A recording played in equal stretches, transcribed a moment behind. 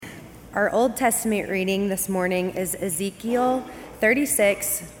Our Old Testament reading this morning is Ezekiel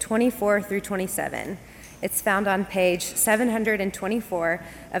 36, 24 through 27. It's found on page 724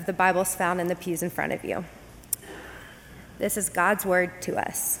 of the Bibles found in the pews in front of you. This is God's word to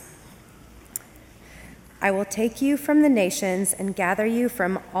us. I will take you from the nations and gather you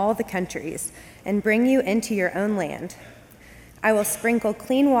from all the countries and bring you into your own land. I will sprinkle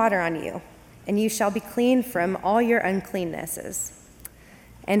clean water on you, and you shall be clean from all your uncleannesses.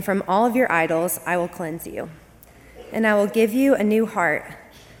 And from all of your idols I will cleanse you. And I will give you a new heart,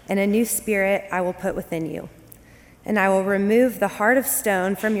 and a new spirit I will put within you. And I will remove the heart of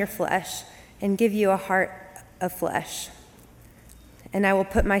stone from your flesh, and give you a heart of flesh. And I will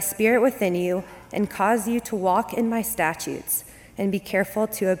put my spirit within you, and cause you to walk in my statutes, and be careful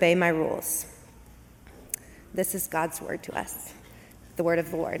to obey my rules. This is God's word to us, the word of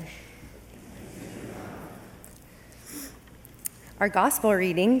the Lord. Our gospel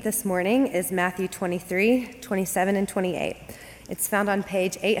reading this morning is Matthew 23, 27, and 28. It's found on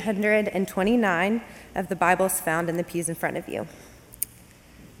page 829 of the Bibles found in the pews in front of you.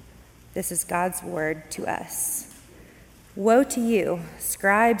 This is God's word to us. Woe to you,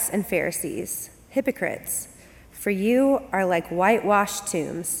 scribes and Pharisees, hypocrites, for you are like whitewashed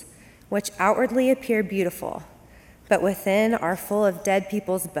tombs, which outwardly appear beautiful, but within are full of dead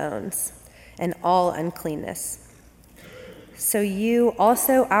people's bones and all uncleanness. So you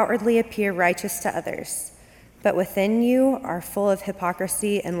also outwardly appear righteous to others, but within you are full of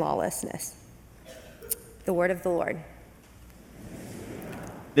hypocrisy and lawlessness. The word of the Lord.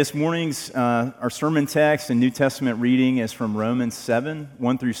 This morning's our sermon text and New Testament reading is from Romans 7,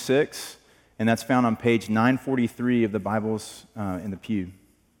 1 through 6, and that's found on page 943 of the Bibles in the pew.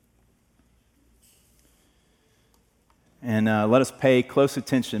 And let us pay close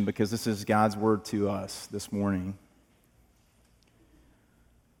attention because this is God's word to us this morning.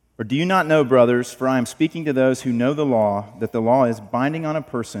 Or do you not know, brothers, for I am speaking to those who know the law, that the law is binding on a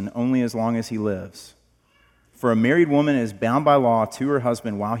person only as long as he lives? For a married woman is bound by law to her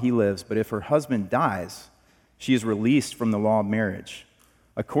husband while he lives, but if her husband dies, she is released from the law of marriage.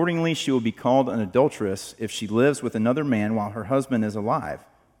 Accordingly, she will be called an adulteress if she lives with another man while her husband is alive.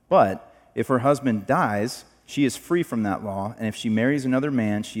 But if her husband dies, she is free from that law, and if she marries another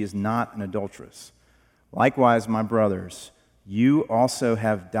man, she is not an adulteress. Likewise, my brothers, you also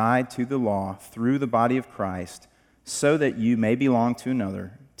have died to the law through the body of Christ, so that you may belong to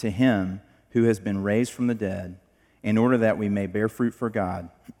another, to him who has been raised from the dead, in order that we may bear fruit for God.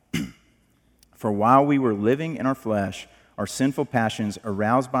 For while we were living in our flesh, our sinful passions,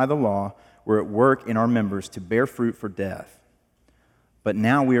 aroused by the law, were at work in our members to bear fruit for death. But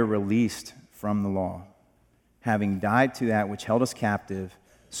now we are released from the law, having died to that which held us captive,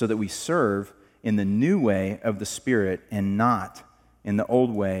 so that we serve in the new way of the Spirit and not in the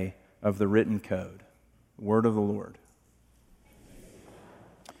old way of the written code. Word of the Lord.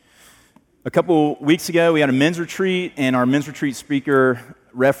 A couple weeks ago, we had a men's retreat, and our men's retreat speaker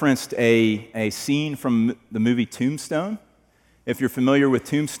referenced a scene from the movie Tombstone. If you're familiar with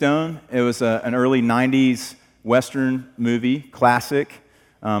Tombstone, it was an early 90s Western movie, classic,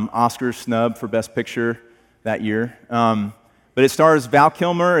 Oscar snub for Best Picture that year. But it stars Val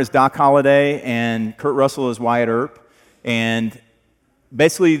Kilmer as Doc Holliday and Kurt Russell as Wyatt Earp. And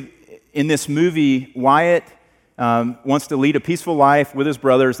basically, in this movie, Wyatt wants to lead a peaceful life with his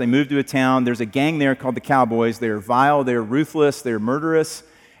brothers. They move to a town. There's a gang there called the Cowboys. They're vile, they're ruthless, they're murderous.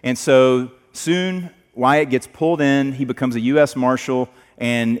 And so soon, Wyatt gets pulled in. He becomes a U.S. Marshal,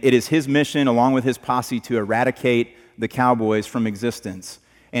 and it is his mission, along with his posse, to eradicate the Cowboys from existence.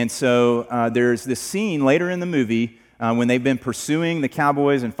 And so there's this scene later in the movie when they've been pursuing the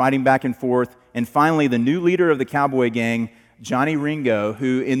Cowboys and fighting back and forth, and finally the new leader of the Cowboy gang, Johnny Ringo,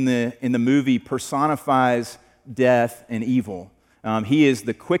 who in the movie personifies death and evil. He is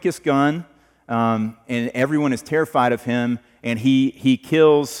the quickest gun, and everyone is terrified of him, and he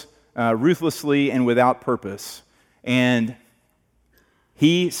kills ruthlessly and without purpose. And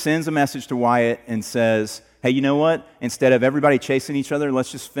he sends a message to Wyatt and says, hey, you know what? Instead of everybody chasing each other,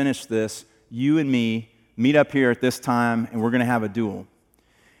 let's just finish this. You and me meet up here at this time, and we're going to have a duel.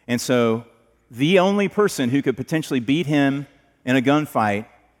 And so the only person who could potentially beat him in a gunfight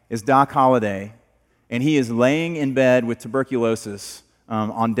is Doc Holliday, and he is laying in bed with tuberculosis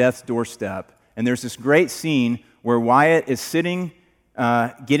on death's doorstep. And there's this great scene where Wyatt is sitting,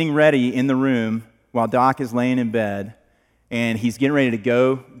 getting ready in the room while Doc is laying in bed, and he's getting ready to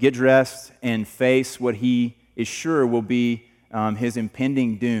go, get dressed, and face what he is sure will be his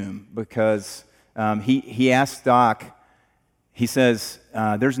impending doom, because he asks Doc, he says,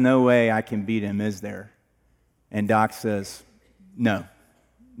 there's no way I can beat him, is there? And Doc says, no,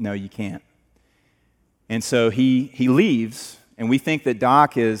 no, you can't. And so he leaves, and we think that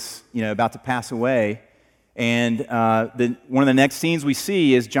Doc is, about to pass away. And one of the next scenes we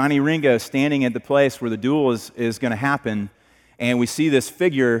see is Johnny Ringo standing at the place where the duel is going to happen. And we see this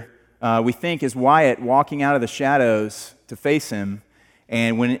figure, we think is Wyatt, walking out of the shadows to face him.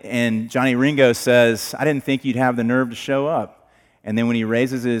 And Johnny Ringo says, "I didn't think you'd have the nerve to show up." And then when he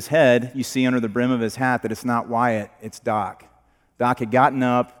raises his head, you see under the brim of his hat that it's not Wyatt, it's Doc. Doc had gotten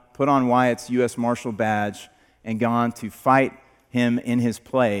up, put on Wyatt's U.S. Marshal badge, and gone to fight him in his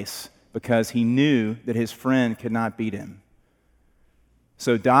place because he knew that his friend could not beat him.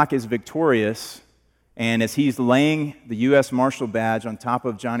 So Doc is victorious, and as he's laying the U.S. Marshal badge on top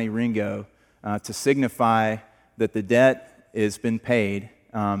of Johnny Ringo to signify that the debt has been paid,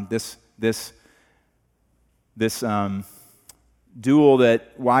 this duel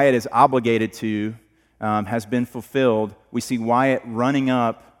that Wyatt is obligated to has been fulfilled. We see Wyatt running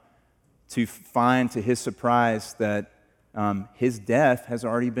up to find, to his surprise, that his death has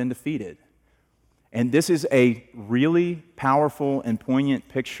already been defeated. And this is a really powerful and poignant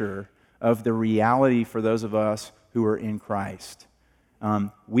picture of the reality for those of us who are in Christ.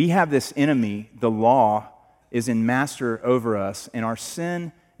 We have this enemy, the law, is in master over us, and our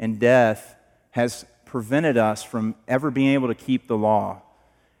sin and death has prevented us from ever being able to keep the law.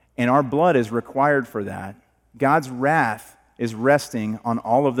 And our blood is required for that. God's wrath is resting on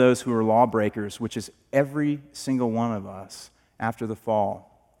all of those who are lawbreakers, which is every single one of us after the fall.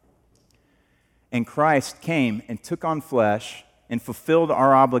 And Christ came and took on flesh and fulfilled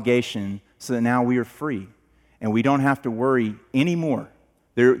our obligation so that now we are free and we don't have to worry anymore.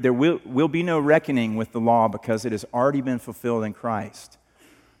 There will be no reckoning with the law because it has already been fulfilled in Christ.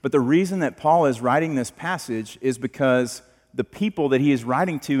 But the reason that Paul is writing this passage is because the people that he is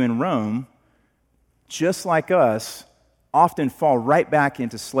writing to in Rome, just like us, often fall right back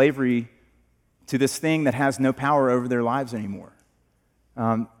into slavery to this thing that has no power over their lives anymore.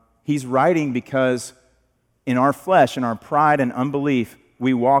 He's writing because in our flesh, in our pride and unbelief,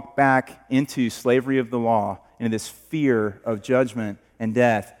 we walk back into slavery of the law, into this fear of judgment and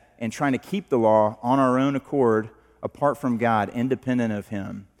death, and trying to keep the law on our own accord, apart from God, independent of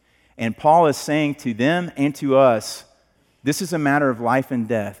Him. And Paul is saying to them and to us, this is a matter of life and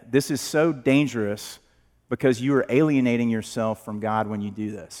death. This is so dangerous because you are alienating yourself from God when you do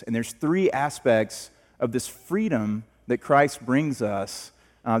this. And there's three aspects of this freedom that Christ brings us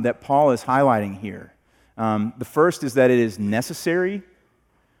that Paul is highlighting here. The first is that it is necessary.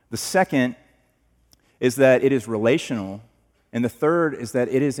 The second is that it is relational. And the third is that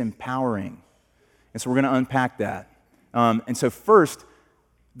it is empowering. And so we're going to unpack that. And so first,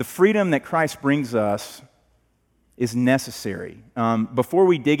 the freedom that Christ brings us is necessary. Before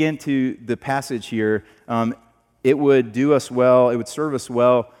we dig into the passage here, it would do us well, it would serve us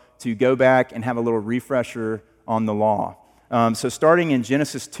well to go back and have a little refresher on the law. So starting in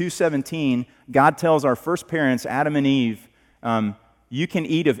Genesis 2:17, God tells our first parents, Adam and Eve, you can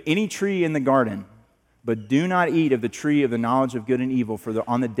eat of any tree in the garden, but do not eat of the tree of the knowledge of good and evil, for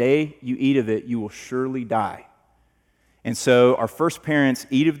on the day you eat of it, you will surely die. And so our first parents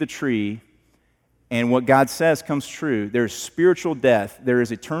eat of the tree, and what God says comes true. There's spiritual death. There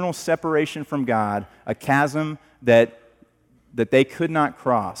is eternal separation from God, a chasm that they could not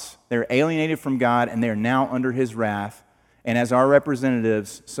cross. They're alienated from God, and they're now under His wrath. And as our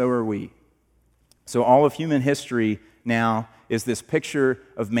representatives, so are we. So all of human history now is this picture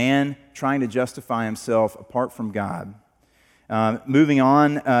of man trying to justify himself apart from God. Moving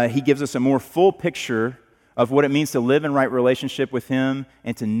on, he gives us a more full picture of what it means to live in right relationship with Him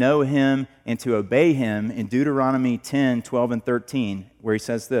and to know Him and to obey Him in Deuteronomy 10:12 and 13, where he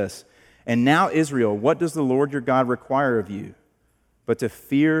says this, "And now, Israel, what does the Lord your God require of you? But to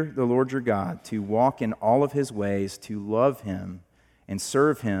fear the Lord your God, to walk in all of His ways, to love Him and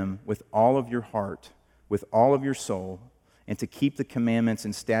serve Him with all of your heart, with all of your soul, and to keep the commandments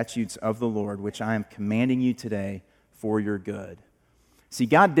and statutes of the Lord, which I am commanding you today for your good." See,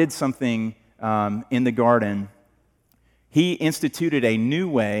 God did something in the garden. He instituted a new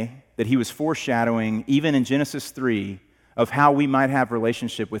way that He was foreshadowing, even in Genesis 3, of how we might have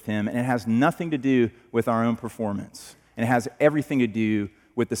relationship with Him, and it has nothing to do with our own performance. And it has everything to do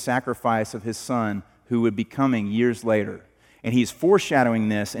with the sacrifice of His Son, who would be coming years later. And He's foreshadowing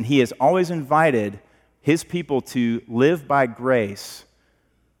this, and He has always invited His people to live by grace,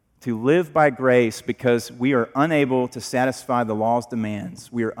 because we are unable to satisfy the law's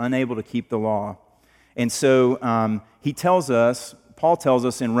demands. We are unable to keep the law. And so Paul tells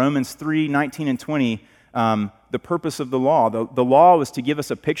us in Romans 3:19 and 20, the purpose of the law. The law was to give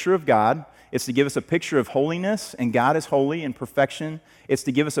us a picture of God. It's to give us a picture of holiness, and God is holy and perfection. It's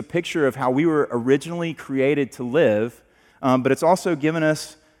to give us a picture of how we were originally created to live, but it's also given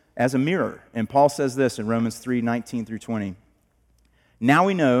us as a mirror. And Paul says this in Romans 3:19 through 20. Now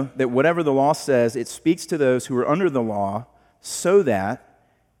we know that whatever the law says, it speaks to those who are under the law, so that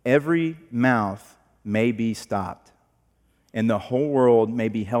every mouth may be stopped, and the whole world may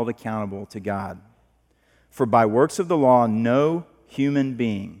be held accountable to God. For by works of the law, no human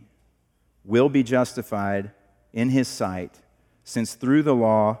being will be justified in his sight, since through the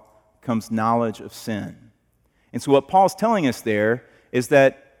law comes knowledge of sin. And so what Paul's telling us there is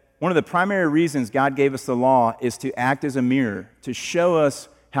that one of the primary reasons God gave us the law is to act as a mirror, to show us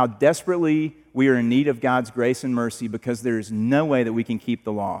how desperately we are in need of God's grace and mercy, because there is no way that we can keep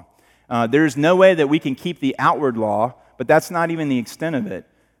the law. There is no way that we can keep the outward law, but that's not even the extent of it,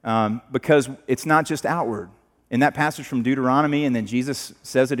 because it's not just outward. In that passage from Deuteronomy, and then Jesus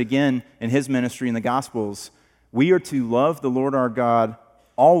says it again in his ministry in the Gospels, we are to love the Lord our God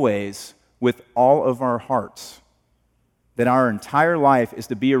always with all of our hearts. That our entire life is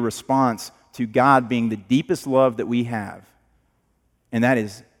to be a response to God being the deepest love that we have. And that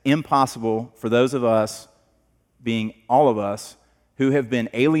is impossible for those of us, being all of us, who have been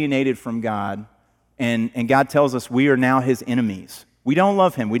alienated from God, and God tells us we are now his enemies. We don't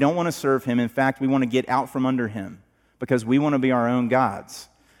love him. We don't want to serve him. In fact, we want to get out from under him because we want to be our own gods.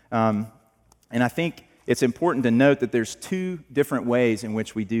 And I think it's important to note that there's two different ways in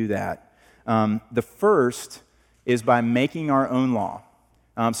which we do that. The first is by making our own law.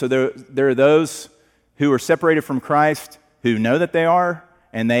 So there are those who are separated from Christ who know that they are,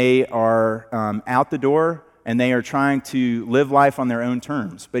 and they are out the door, and they are trying to live life on their own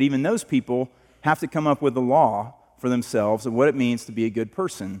terms. But even those people have to come up with the law for themselves of what it means to be a good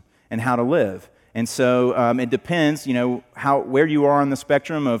person and how to live. And so it depends, where you are on the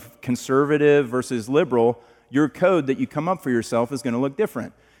spectrum of conservative versus liberal. Your code that you come up for yourself is going to look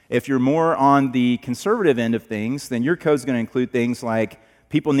different. If you're more on the conservative end of things, then your code is going to include things like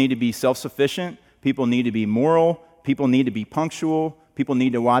people need to be self-sufficient, people need to be moral, people need to be punctual, people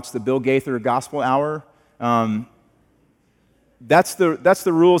need to watch the Bill Gaither Gospel Hour. That's the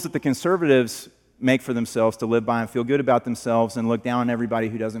rules that the conservatives make for themselves to live by and feel good about themselves and look down on everybody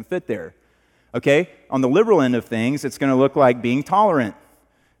who doesn't fit there. Okay? On the liberal end of things, it's going to look like being tolerant.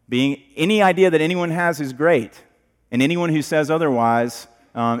 Any idea that anyone has is great, and anyone who says otherwise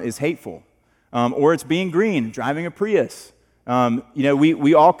is hateful. Or it's being green, driving a Prius.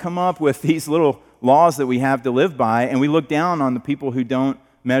 We all come up with these little laws that we have to live by, and we look down on the people who don't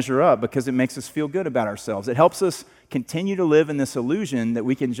measure up because it makes us feel good about ourselves. It helps us continue to live in this illusion that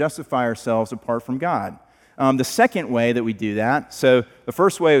we can justify ourselves apart from God. The second way that we do that, so the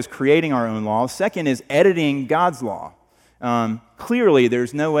first way is creating our own law. The second is editing God's law. Clearly,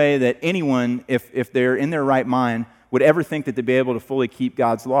 there's no way that anyone, if they're in their right mind, would ever think that they'd be able to fully keep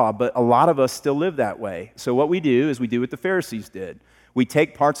God's law, but a lot of us still live that way. So what we do is we do what the Pharisees did. We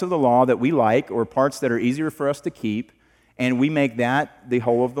take parts of the law that we like, or parts that are easier for us to keep, and we make that the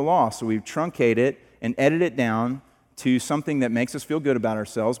whole of the law. So we truncate it and edit it down to something that makes us feel good about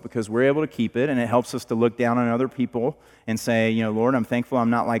ourselves because we're able to keep it, and it helps us to look down on other people and say, Lord, I'm thankful I'm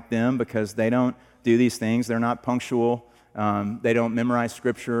not like them because they don't do these things. They're not punctual. They don't memorize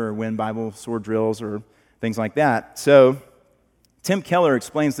Scripture or win Bible sword drills or things like that. So Tim Keller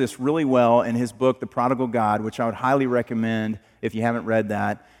explains this really well in his book, The Prodigal God, which I would highly recommend if you haven't read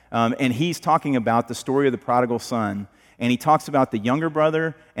that. And he's talking about the story of the prodigal son. And he talks about the younger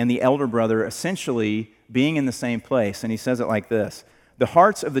brother and the elder brother essentially being in the same place. And he says it like this: the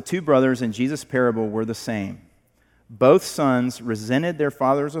hearts of the two brothers in Jesus' parable were the same. Both sons resented their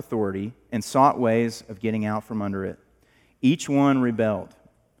father's authority and sought ways of getting out from under it. Each one rebelled,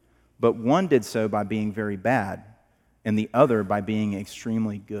 but one did so by being very bad, and the other by being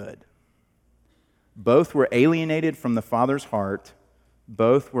extremely good. Both were alienated from the Father's heart.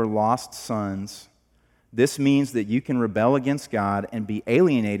 Both were lost sons. This means that you can rebel against God and be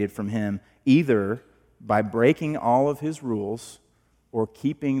alienated from Him either by breaking all of His rules or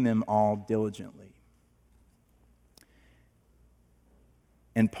keeping them all diligently.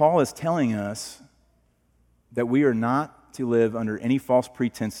 And Paul is telling us that we are not to live under any false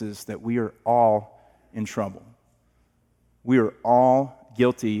pretenses that we are all in trouble. We are all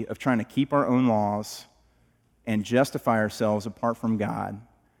guilty of trying to keep our own laws and justify ourselves apart from God,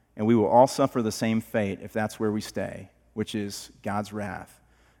 and we will all suffer the same fate if that's where we stay, which is God's wrath.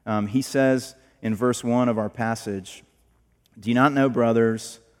 He says in verse 1 of our passage, "Do you not know,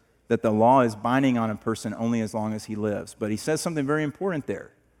 brothers, that the law is binding on a person only as long as he lives?" But he says something very important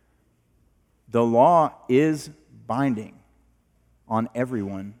there. The law is binding on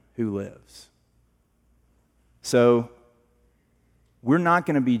everyone who lives. So we're not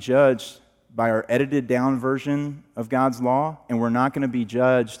going to be judged by our edited down version of God's law, and we're not going to be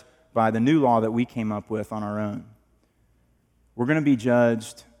judged by the new law that we came up with on our own. We're going to be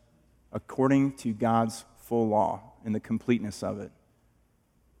judged according to God's full law and the completeness of it.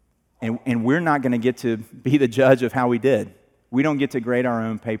 And we're not going to get to be the judge of how we did. We don't get to grade our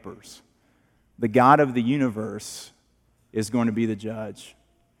own papers. The God of the universe is going to be the judge.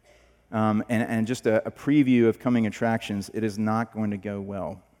 And just a preview of coming attractions, it is not going to go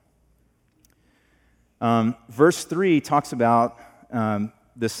well. Verse 3 talks about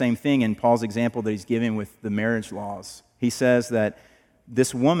the same thing in Paul's example that he's giving with the marriage laws. He says that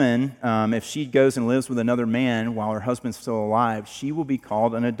this woman, if she goes and lives with another man while her husband's still alive, she will be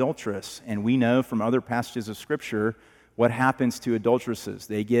called an adulteress. And we know from other passages of Scripture what happens to adulteresses.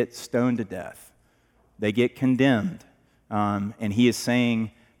 They get stoned to death. They get condemned. And he is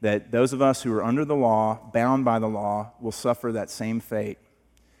saying that those of us who are under the law, bound by the law, will suffer that same fate.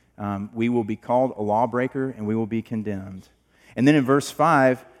 We will be called a lawbreaker, and we will be condemned. And then in verse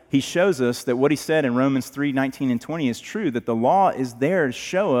 5, he shows us that what he said in Romans 3:19 and 20 is true, that the law is there to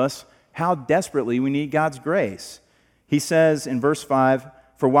show us how desperately we need God's grace. He says in verse 5,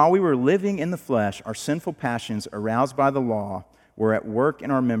 "For while we were living in the flesh, our sinful passions, aroused by the law, were at work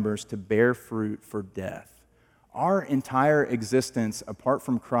in our members to bear fruit for death." Our entire existence apart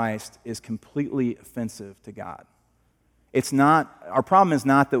from Christ is completely offensive to God. Our problem is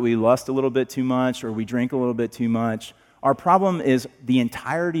not that we lust a little bit too much or we drink a little bit too much. Our problem is the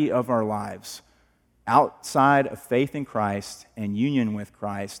entirety of our lives outside of faith in Christ and union with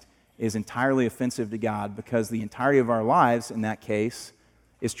Christ is entirely offensive to God, because the entirety of our lives in that case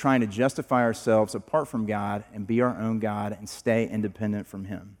is trying to justify ourselves apart from God and be our own God and stay independent from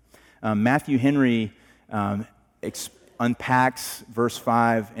Him. Matthew Henry unpacks verse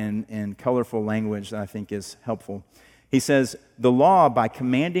 5 in colorful language that I think is helpful. He says, "The law, by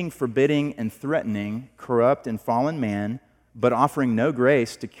commanding, forbidding, and threatening, corrupt and fallen man, but offering no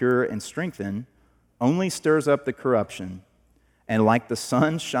grace to cure and strengthen, only stirs up the corruption, and like the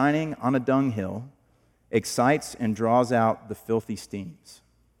sun shining on a dunghill, excites and draws out the filthy steams."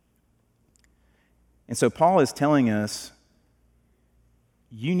 And so Paul is telling us,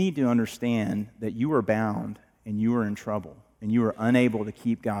 you need to understand that you are bound and you are in trouble and you are unable to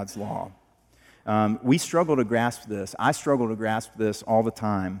keep God's law. We struggle to grasp this. I struggle to grasp this all the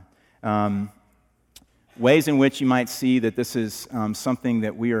time. Ways in which you might see that this is something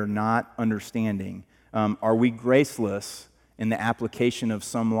that we are not understanding. Are we graceless in the application of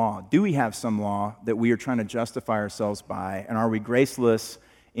some law? Do we have some law that we are trying to justify ourselves by? And are we graceless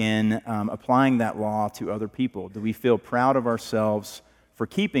in applying that law to other people? Do we feel proud of ourselves for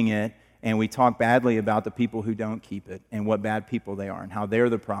keeping it, and we talk badly about the people who don't keep it and what bad people they are and how they're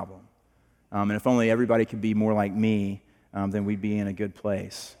the problem? And if only everybody could be more like me, then we'd be in a good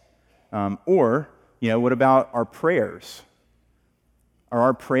place. Or, what about our prayers? Are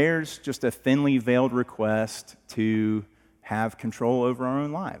our prayers just a thinly veiled request to have control over our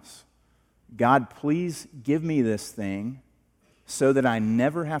own lives? God, please give me this thing so that I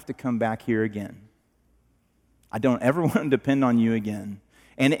never have to come back here again. I don't ever want to depend on you again.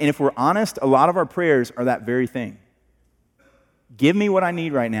 And if we're honest, a lot of our prayers are that very thing. Give me what I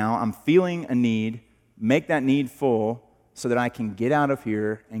need right now. I'm feeling a need. Make that need full so that I can get out of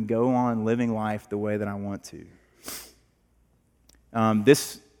here and go on living life the way that I want to.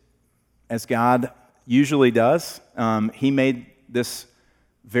 This, as God usually does, He made this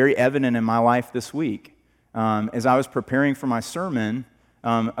very evident in my life this week. As I was preparing for my sermon,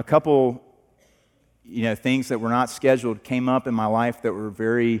 a couple things that were not scheduled came up in my life that were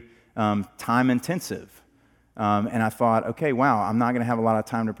very time intensive. And I thought, okay, wow, I'm not going to have a lot of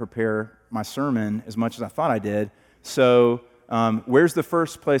time to prepare my sermon as much as I thought I did. So where's the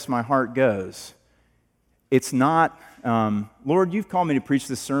first place my heart goes? It's not, Lord, you've called me to preach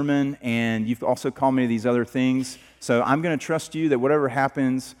this sermon, and you've also called me to these other things. So I'm going to trust you that whatever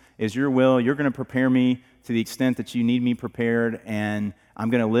happens is your will. You're going to prepare me to the extent that you need me prepared, and I'm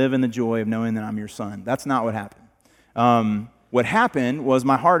going to live in the joy of knowing that I'm your son. That's not what happened. What happened was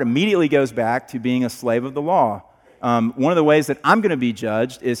my heart immediately goes back to being a slave of the law. One of the ways that I'm going to be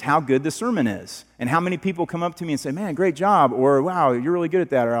judged is how good the sermon is, and how many people come up to me and say, "Man, great job," or "Wow, you're really good at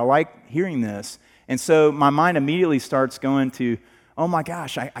that," or "I like hearing this." And so my mind immediately starts going to, "Oh my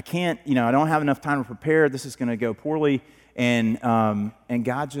gosh, I can't, I don't have enough time to prepare. This is going to go poorly." And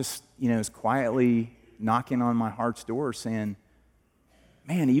God just, is quietly knocking on my heart's door saying,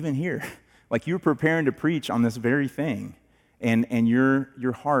 "Man, even here, like you're preparing to preach on this very thing. and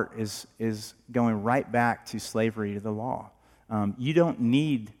your heart is going right back to slavery to the law. You don't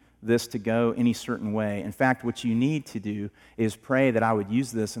need this to go any certain way. In fact, what you need to do is pray that I would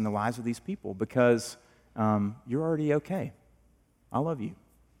use this in the lives of these people, because you're already okay. I love you.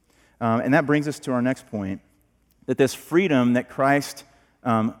 And that brings us to our next point, that this freedom that Christ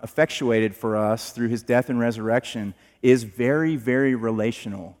effectuated for us through his death and resurrection is very, very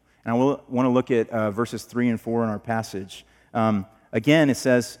relational. And I want to look at verses 3 and 4 in our passage. Again, it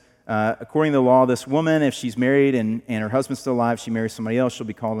says, according to the law, this woman, if she's married and her husband's still alive, she marries somebody else, she'll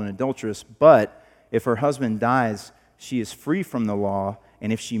be called an adulteress. But if her husband dies, she is free from the law,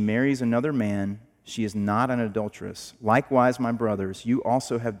 and if she marries another man, she is not an adulteress. Likewise, my brothers, you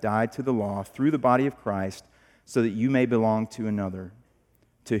also have died to the law through the body of Christ, so that you may belong to another,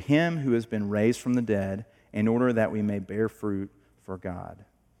 to him who has been raised from the dead, in order that we may bear fruit for God.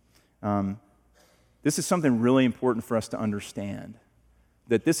 This is something really important for us to understand,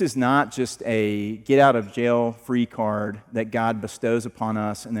 that this is not just a get-out-of-jail-free card that God bestows upon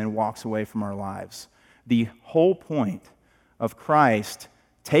us and then walks away from our lives. The whole point of Christ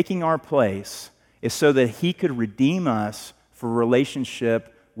taking our place is so that he could redeem us for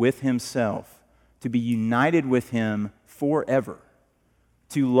relationship with himself, to be united with him forever,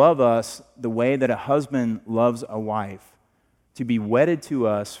 to love us the way that a husband loves a wife, to be wedded to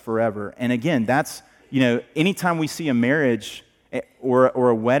us forever. And again, that's, anytime we see a marriage or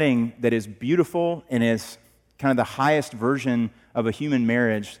a wedding that is beautiful and is kind of the highest version of a human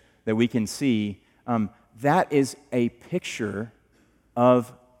marriage that we can see, that is a picture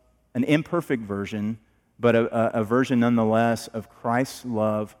of an imperfect version, but a version nonetheless of Christ's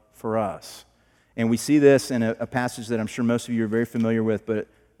love for us. And we see this in a passage that I'm sure most of you are very familiar with, but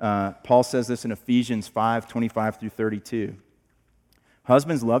Paul says this in Ephesians 5:25 through 32.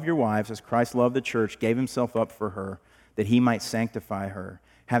 Husbands, love your wives as Christ loved the church, gave himself up for her, that he might sanctify her,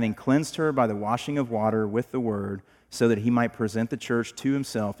 having cleansed her by the washing of water with the word, so that he might present the church to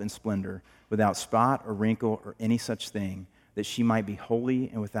himself in splendor, without spot or wrinkle or any such thing, that she might be holy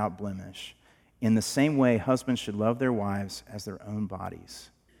and without blemish. In the same way, husbands should love their wives as their own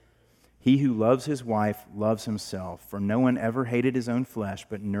bodies. He who loves his wife loves himself, for no one ever hated his own flesh,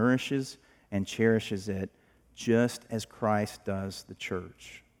 but nourishes and cherishes it, just as Christ does the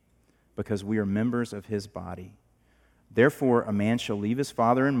church, because we are members of his body. Therefore, a man shall leave his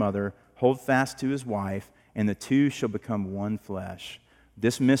father and mother, hold fast to his wife, and the two shall become one flesh.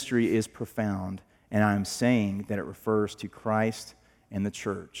 This mystery is profound, and I am saying that it refers to Christ and the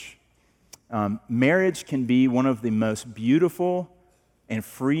church. Marriage can be one of the most beautiful and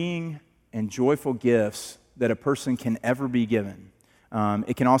freeing and joyful gifts that a person can ever be given.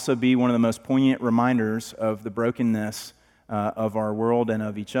 It can also be one of the most poignant reminders of the brokenness of our world and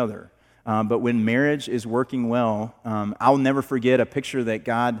of each other. But when marriage is working well, I'll never forget a picture that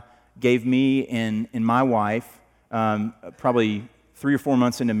God gave me in my wife, probably 3 or 4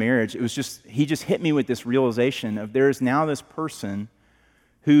 months into marriage. It was he just hit me with this realization of there is now this person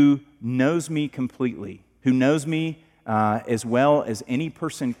who knows me completely, who knows me as well as any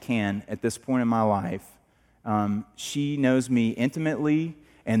person can at this point in my life. She knows me intimately,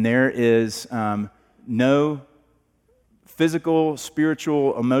 and there is no physical,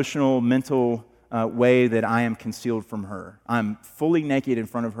 spiritual, emotional, mental way that I am concealed from her. I'm fully naked in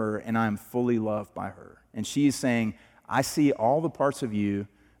front of her, and I am fully loved by her. And she is saying, I see all the parts of you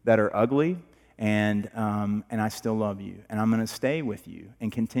that are ugly, and I still love you, and I'm going to stay with you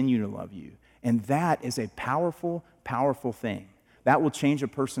and continue to love you. And that is a powerful, powerful thing. That will change a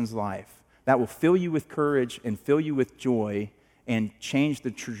person's life. That will fill you with courage and fill you with joy and change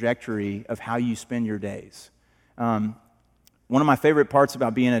the trajectory of how you spend your days. One of my favorite parts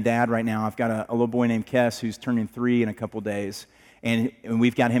about being a dad right now, I've got a little boy named Kess who's turning 3 in a couple days, and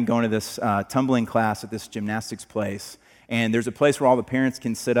we've got him going to this tumbling class at this gymnastics place. And there's a place where all the parents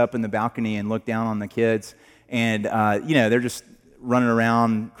can sit up in the balcony and look down on the kids, and they're just running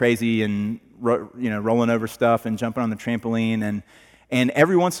around crazy and rolling over stuff and jumping on the trampoline, and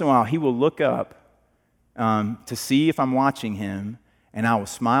every once in a while he will look up to see if I'm watching him, and I will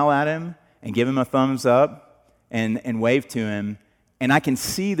smile at him and give him a thumbs up and wave to him, and I can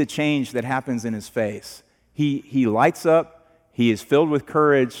see the change that happens in his face. He lights up, he is filled with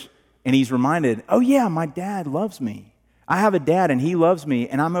courage, and he's reminded, oh yeah, my dad loves me. I have a dad and he loves me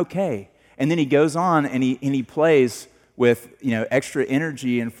and I'm okay. And then he goes on and he plays with extra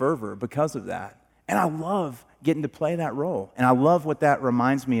energy and fervor because of that. And I love getting to play that role. And I love what that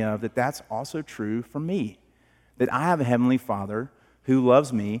reminds me of, that that's also true for me. That I have a Heavenly Father who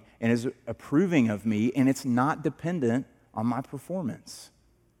loves me and is approving of me, and it's not dependent on my performance.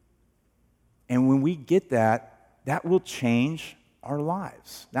 And when we get that, that will change our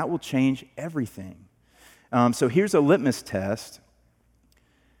lives. That will change everything. So here's a litmus test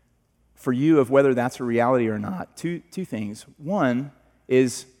for you of whether that's a reality or not. Two things. One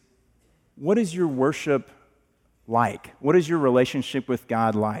is, what is your worship like? What is your relationship with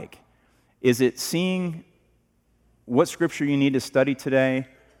God like? Is it seeing what scripture you need to study today,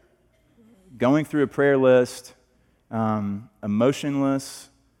 going through a prayer list, emotionless,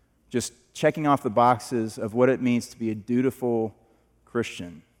 just checking off the boxes of what it means to be a dutiful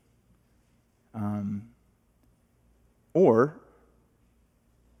Christian? Or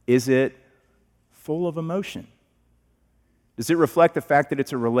is it full of emotion? Does it reflect the fact that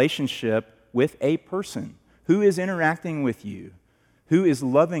it's a relationship with a person who is interacting with you, who is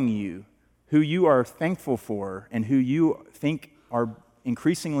loving you, who you are thankful for, and who you think are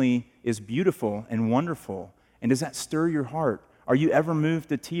increasingly is beautiful and wonderful? And does that stir your heart? Are you ever moved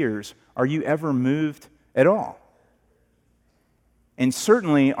to tears? Are you ever moved at all? And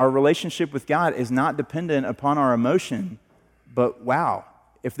certainly, our relationship with God is not dependent upon our emotion, but wow,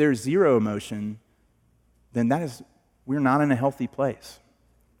 if there's zero emotion, then we're not in a healthy place.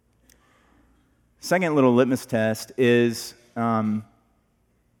 Second little litmus test is,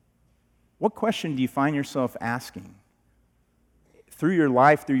 what question do you find yourself asking? Through your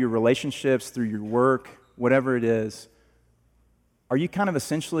life, through your relationships, through your work, whatever it is, are you kind of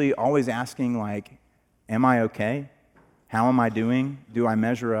essentially always asking, like, am I okay? How am I doing? Do I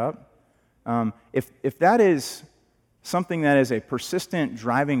measure up? If that is something that is a persistent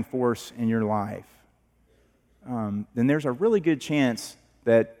driving force in your life, then there's a really good chance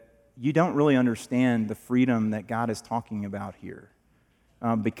that you don't really understand the freedom that God is talking about here.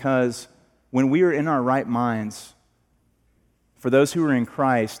 Because when we are in our right minds, for those who are in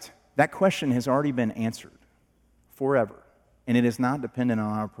Christ, that question has already been answered forever, and it is not dependent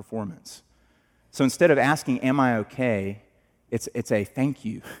on our performance. So instead of asking, am I okay, it's a thank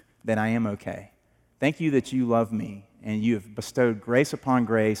you that I am okay. Thank you that you love me, and you have bestowed grace upon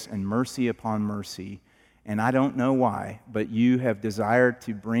grace and mercy upon mercy, and I don't know why, but you have desired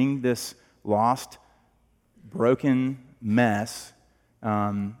to bring this lost, broken mess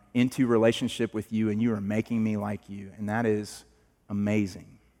into relationship with you, and you are making me like you, and that is amazing.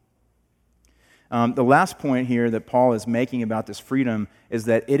 The last point here that Paul is making about this freedom is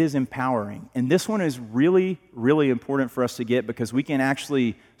that it is empowering. And this one is really, really important for us to get, because we can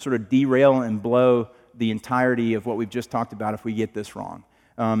actually sort of derail and blow the entirety of what we've just talked about if we get this wrong.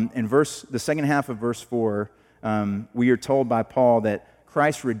 In the second half of verse 4, we are told by Paul that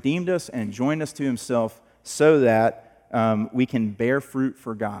Christ redeemed us and joined us to himself so that we can bear fruit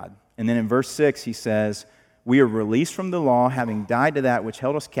for God. And then in verse 6, he says, we are released from the law, having died to that which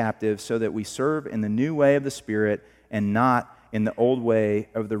held us captive, so that we serve in the new way of the Spirit and not in the old way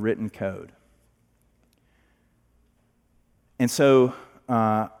of the written code. And so,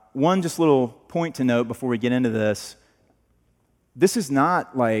 one just little point to note before we get into this. This is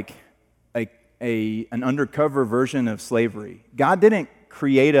not like an undercover version of slavery. God didn't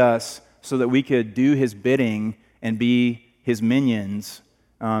create us so that we could do his bidding and be his minions.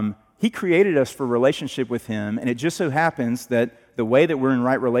 He created us for relationship with him, and it just so happens that the way that we're in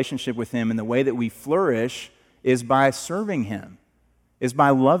right relationship with him and the way that we flourish is by serving him, is by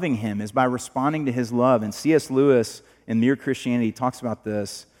loving him, is by responding to his love. And C.S. Lewis in Mere Christianity talks about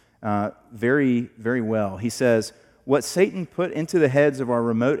this very, very well. He says, what Satan put into the heads of our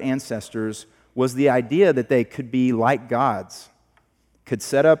remote ancestors was the idea that they could be like gods, could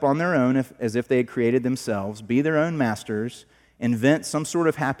set up on their own as if they had created themselves, be their own masters, invent some sort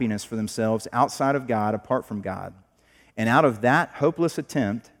of happiness for themselves outside of God, apart from God. And out of that hopeless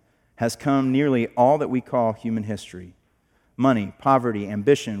attempt has come nearly all that we call human history. Money, poverty,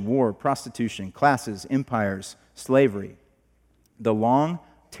 ambition, war, prostitution, classes, empires, slavery. The long,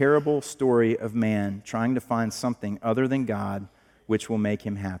 terrible story of man trying to find something other than God which will make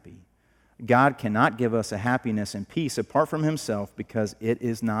him happy. God cannot give us a happiness and peace apart from himself, because it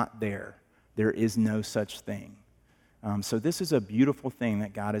is not there. There is no such thing. So this is a beautiful thing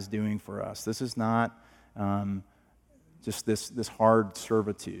that God is doing for us. This is not just this hard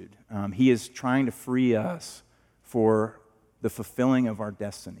servitude. He is trying to free us for the fulfilling of our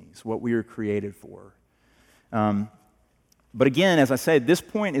destinies, what we were created for. But again, as I said, this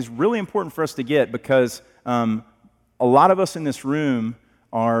point is really important for us to get, because a lot of us in this room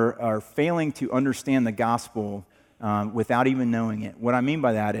are failing to understand the gospel without even knowing it. What I mean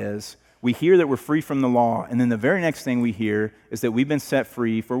by that is, we hear that we're free from the law, and then the very next thing we hear is that we've been set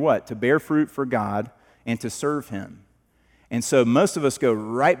free for what? To bear fruit for God and to serve him. And so most of us go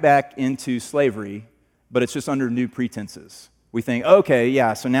right back into slavery, but it's just under new pretenses. We think, okay,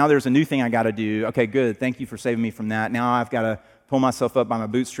 yeah, so now there's a new thing I got to do. Okay, good. Thank you for saving me from that. Now I've got to pull myself up by my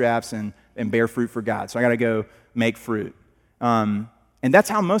bootstraps and bear fruit for God. So I got to go make fruit. And that's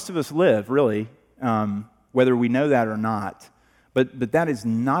how most of us live, really, whether we know that or not. But that is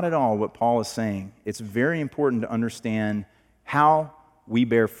not at all what Paul is saying. It's very important to understand how we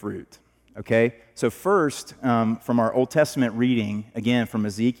bear fruit, okay? So first, from our Old Testament reading, again, from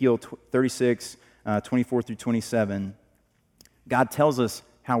Ezekiel 36, 24 through 27, God tells us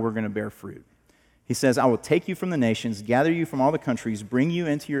how we're going to bear fruit. He says, I will take you from the nations, gather you from all the countries, bring you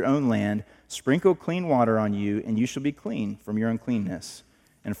into your own land, sprinkle clean water on you, and you shall be clean from your uncleanness.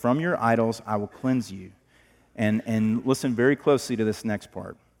 And from your idols I will cleanse you. And listen very closely to this next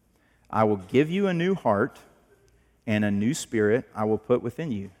part. I will give you a new heart, and a new spirit I will put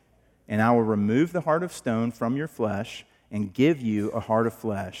within you. And I will remove the heart of stone from your flesh and give you a heart of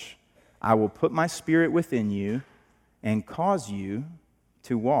flesh. I will put my spirit within you and cause you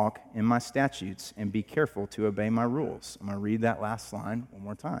to walk in my statutes and be careful to obey my rules. I'm going to read that last line one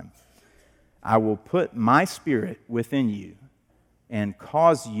more time. I will put my spirit within you and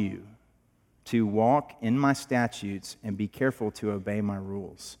cause you to walk in my statutes and be careful to obey my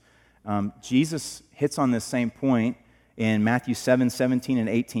rules. Jesus hits on this same point in Matthew 7, 17 and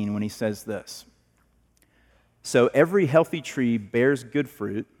 18 when he says this. So every healthy tree bears good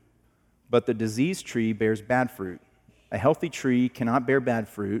fruit, but the diseased tree bears bad fruit. A healthy tree cannot bear bad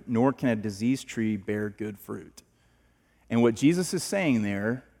fruit, nor can a diseased tree bear good fruit. And what Jesus is saying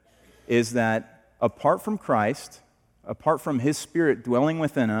there is that apart from Christ, apart from his Spirit dwelling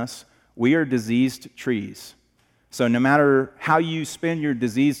within us, we are diseased trees. So no matter how you spend your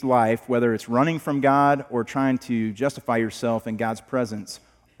diseased life, whether it's running from God or trying to justify yourself in God's presence,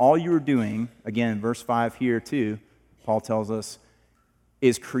 all you're doing, again, verse 5 here too, Paul tells us,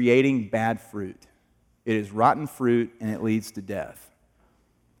 is creating bad fruit. It is rotten fruit, and it leads to death.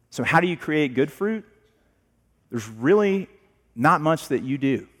 So how do you create good fruit? There's really not much that you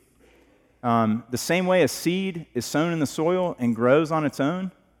do. The same way a seed is sown in the soil and grows on its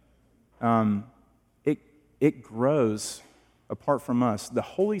own, it grows apart from us. The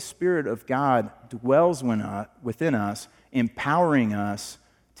Holy Spirit of God dwells within us, empowering us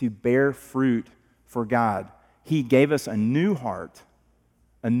to bear fruit for God. He gave us a new heart,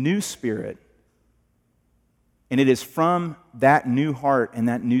 a new spirit, and it is from that new heart and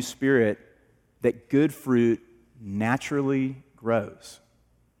that new spirit that good fruit naturally grows.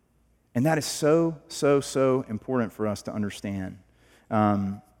 And that is so, so, so important for us to understand.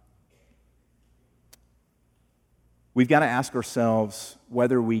 We've got to ask ourselves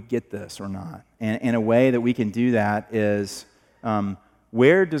whether we get this or not. And a way that we can do that is,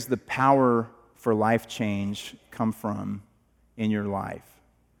 where does the power for life change come from in your life?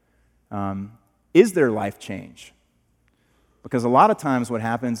 Is there life change? Because a lot of times what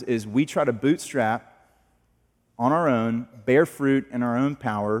happens is we try to bootstrap on our own, bear fruit in our own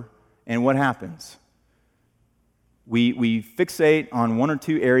power, and what happens? We fixate on one or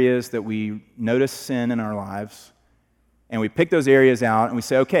two areas that we notice sin in our lives, and we pick those areas out, and we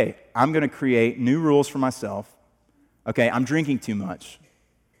say, okay, I'm going to create new rules for myself. Okay, I'm drinking too much.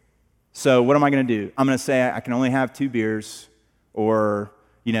 So what am I going to do? I'm going to say I can only have 2 beers, or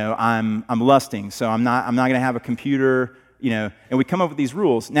I'm lusting, so I'm not going to have a computer, and we come up with these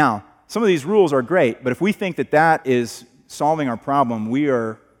rules. Now, some of these rules are great, but if we think that is solving our problem, we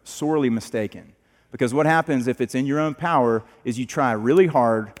are sorely mistaken. Because what happens if it's in your own power is you try really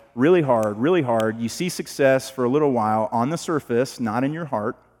hard, really hard, really hard. You see success for a little while on the surface, not in your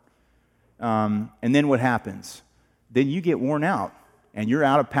heart. And then what happens? Then you get worn out, and you're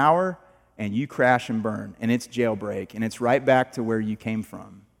out of power, and you crash and burn, and it's jailbreak, and it's right back to where you came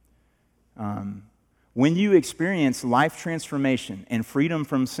from. When you experience life transformation and freedom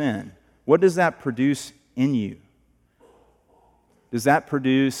from sin, what does that produce in you? Does that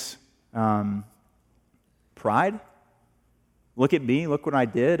produce pride? Look at me, look what I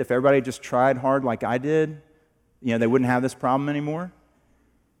did. If everybody just tried hard like I did, they wouldn't have this problem anymore.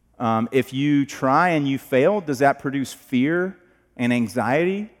 If you try and you fail, does that produce fear and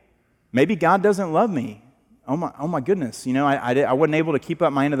anxiety? Maybe God doesn't love me. Oh my goodness. I wasn't able to keep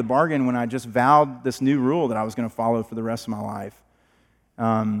up my end of the bargain when I just vowed this new rule that I was going to follow for the rest of my life.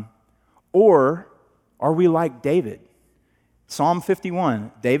 Or are we like David? Psalm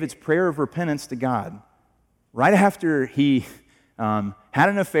 51, David's prayer of repentance to God. Right after he had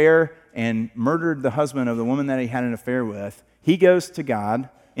an affair and murdered the husband of the woman that he had an affair with, he goes to God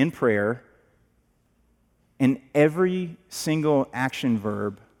in prayer, and every single action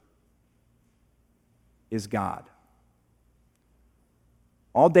verb is God.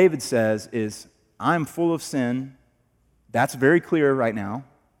 All David says is, I'm full of sin, That's very clear right now.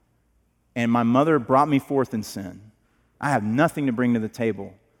 And my mother brought me forth in sin. I have nothing to bring to the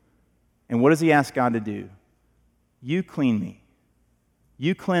table. And what does he ask God to do? You clean me.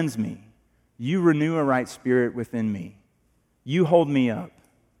 You cleanse me. You renew a right spirit within me. You hold me up.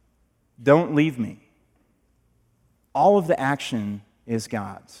 Don't leave me. All of the action is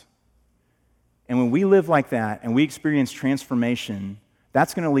God's. And when we live like that and we experience transformation,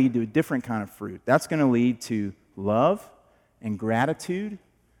 that's going to lead to a different kind of fruit. That's going to lead to love and gratitude.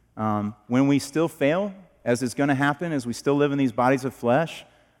 When we still fail, as is going to happen, as we still live in these bodies of flesh,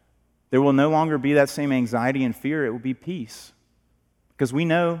 there will no longer be that same anxiety and fear. It will be peace. Because we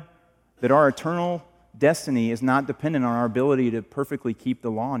know that our eternal destiny is not dependent on our ability to perfectly keep the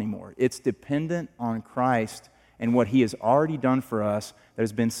law anymore. It's dependent on Christ and what he has already done for us that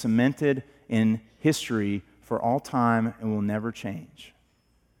has been cemented in history for all time and will never change.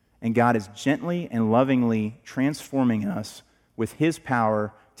 And God is gently and lovingly transforming us with his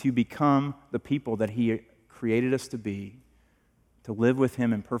power to become the people that he created us to be, to live with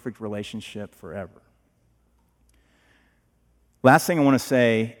him in perfect relationship forever. Last thing I want to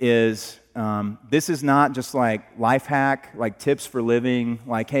say is this is not just like life hack, like tips for living,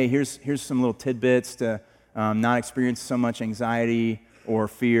 like, hey, here's some little tidbits to not experience so much anxiety or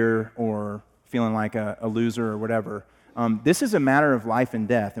fear or feeling like a loser or whatever. This is a matter of life and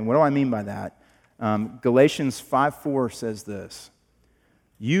death. And what do I mean by that? Galatians 5:4 says this: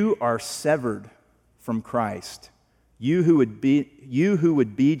 you are severed from Christ. You who would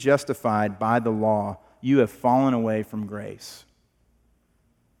be justified by the law, you have fallen away from grace.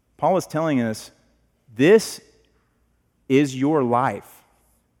 Paul is telling us this is your life.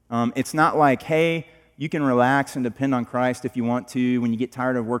 It's not like, hey, you can relax and depend on Christ if you want to. When you get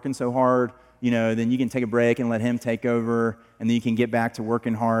tired of working so hard, then you can take a break and let him take over, and then you can get back to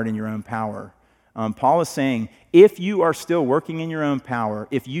working hard in your own power. Paul is saying, if you are still working in your own power,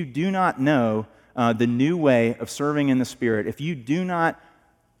 if you do not know the new way of serving in the Spirit, if you do not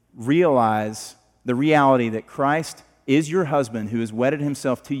realize the reality that Christ is your husband who has wedded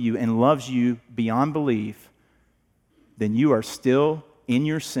himself to you and loves you beyond belief, then you are still in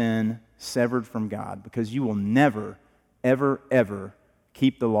your sin, severed from God, because you will never, ever, ever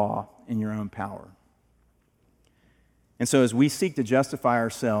keep the law in your own power. And so as we seek to justify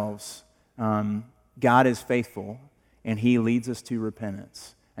ourselves, God is faithful, and he leads us to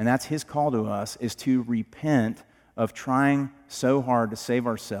repentance. And that's his call to us, is to repent of trying so hard to save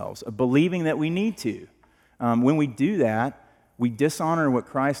ourselves, of believing that we need to. When we do that, we dishonor what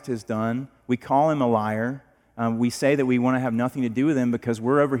Christ has done. We call him a liar. We say that we want to have nothing to do with him because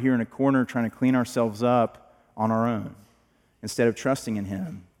we're over here in a corner trying to clean ourselves up on our own instead of trusting in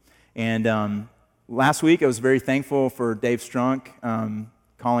him. And last week, I was very thankful for Dave Strunk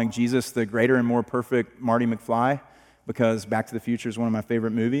calling Jesus the greater and more perfect Marty McFly, because Back to the Future is one of my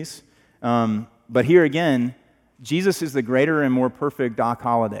favorite movies. But here again, Jesus is the greater and more perfect Doc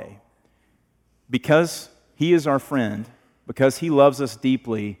Holliday. Because he is our friend, because he loves us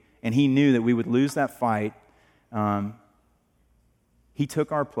deeply, and he knew that we would lose that fight, he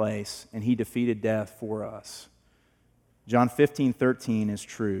took our place and he defeated death for us. John 15:13 is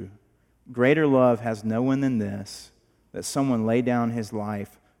true. Greater love has no one than this, that someone lay down his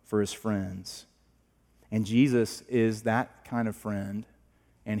life for his friends. And Jesus is that kind of friend,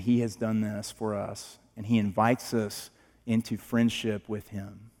 and he has done this for us, and he invites us into friendship with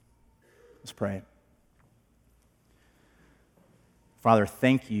him. Let's pray. Father,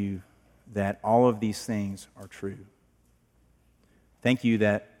 thank you that all of these things are true. Thank you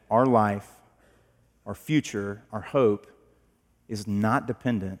that our life, our future, our hope is not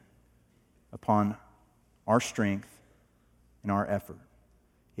dependent upon our strength and our effort.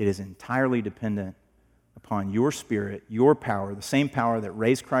 It is entirely dependent upon your Spirit, your power, the same power that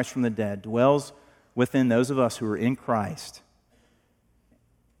raised Christ from the dead, dwells within those of us who are in Christ,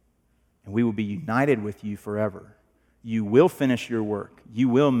 and we will be united with you forever. You will finish your work. You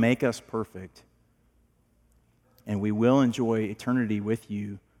will make us perfect, and we will enjoy eternity with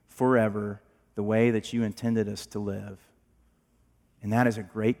you forever the way that you intended us to live. And that is a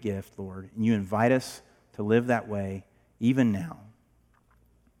great gift, Lord, and you invite us to live that way even now.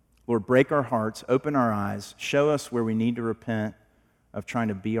 Lord, break our hearts, open our eyes, show us where we need to repent of trying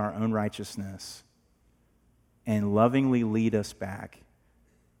to be our own righteousness, and lovingly lead us back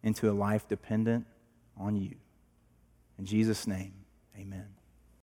into a life dependent on you. In Jesus' name, amen.